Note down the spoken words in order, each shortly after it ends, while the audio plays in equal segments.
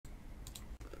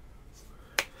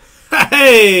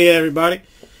Hey everybody,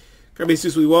 Kirby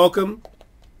Suits, welcome.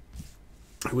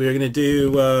 We are going to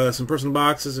do some personal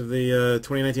boxes of the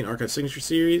 2019 Archive Signature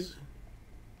Series.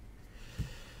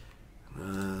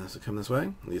 So come this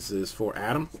way. This is for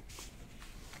Adam.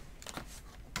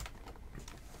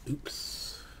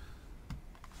 Oops.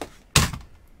 Get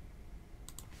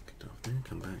off there.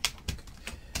 Come back.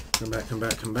 Come back. Come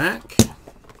back. Come back.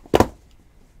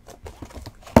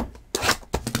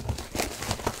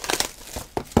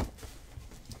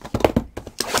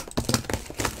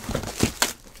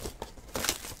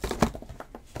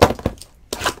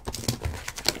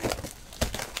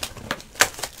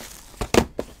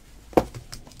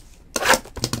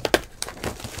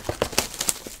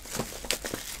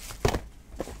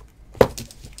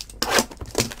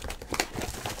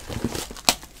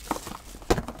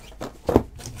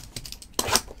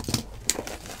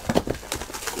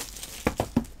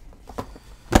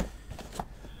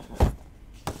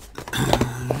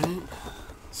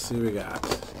 See what we got.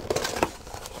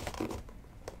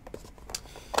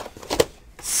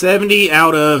 70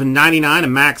 out of 99, a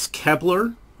Max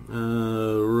Kepler,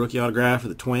 rookie autograph for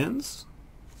the Twins.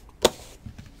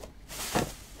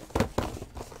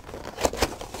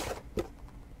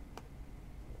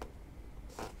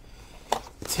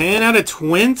 $10 out of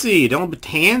 20, Dylan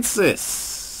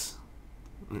Betances.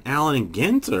 And Allen and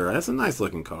Ginter. That's a nice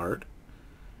looking card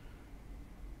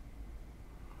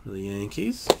for the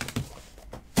Yankees.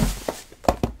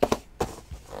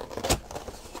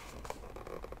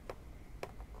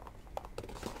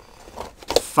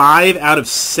 $5 out of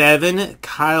 7,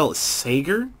 Kyle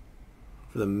Sager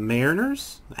for the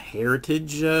Mariners. A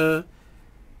Heritage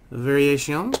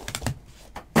variation.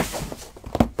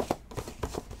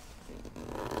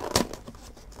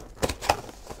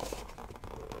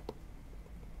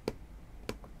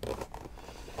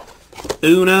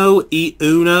 Uno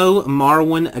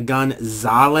Marwin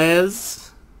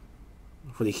Gonzalez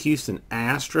for the Houston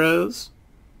Astros.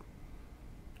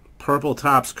 Purple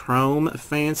Topps Chrome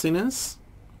fanciness.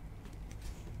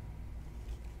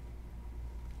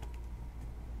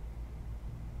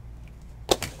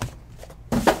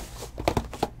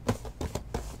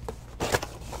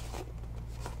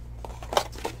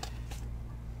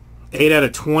 $8 out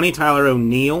of 20, Tyler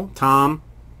O'Neill, Tom,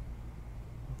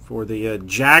 for the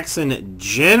Jackson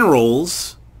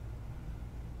Generals.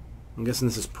 I'm guessing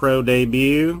this is pro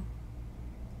debut.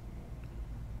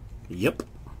 Yep.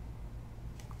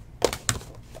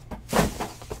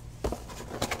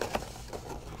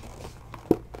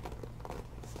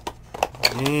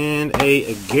 And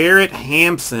a Garrett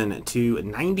Hampson to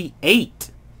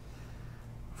 98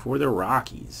 for the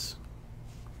Rockies.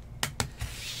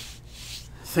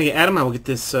 Thank you, Adam. I will get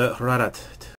this right out.